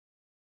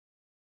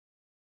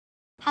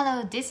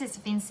Hello, this is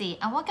Vincy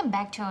and welcome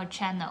back to our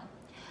channel.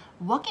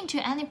 Walk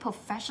into any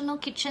professional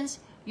kitchens,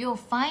 you'll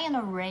find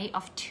an array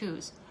of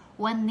tools.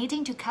 When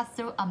needing to cut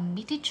through a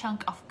meaty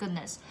chunk of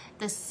goodness,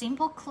 the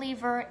simple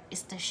cleaver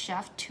is the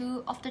chef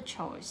tool of the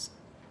choice.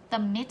 The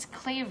meat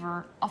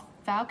cleaver of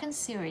Falcon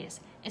series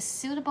is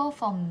suitable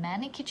for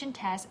many kitchen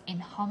tasks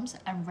in homes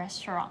and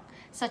restaurants,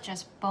 such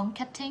as bone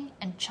cutting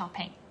and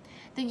chopping.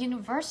 The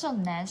universal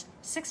length,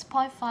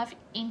 6.5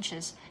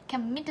 inches,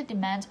 can meet the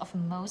demands of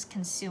most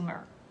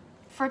consumers.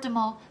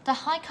 Furthermore, the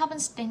high-carbon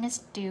stainless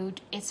steel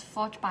is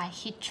forged by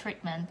heat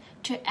treatment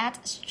to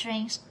add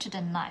strength to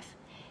the knife.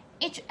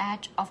 Each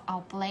edge of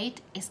our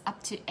blade is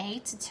up to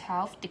 8 to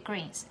 12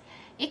 degrees.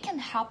 It can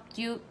help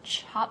you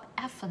chop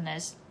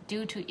effortlessly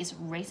due to its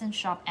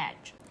razor-sharp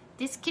edge.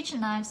 This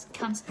kitchen knife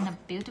comes in a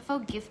beautiful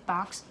gift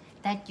box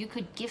that you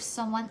could give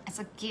someone as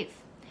a gift.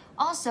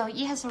 Also,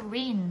 it has a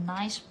really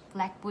nice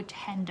blackwood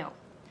handle.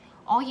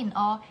 All in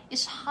all,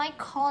 it's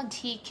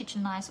high-quality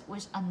kitchen knife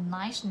with a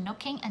nice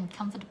looking and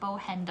comfortable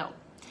handle.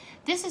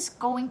 This is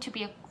going to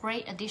be a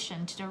great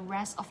addition to the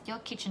rest of your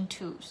kitchen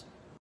tools.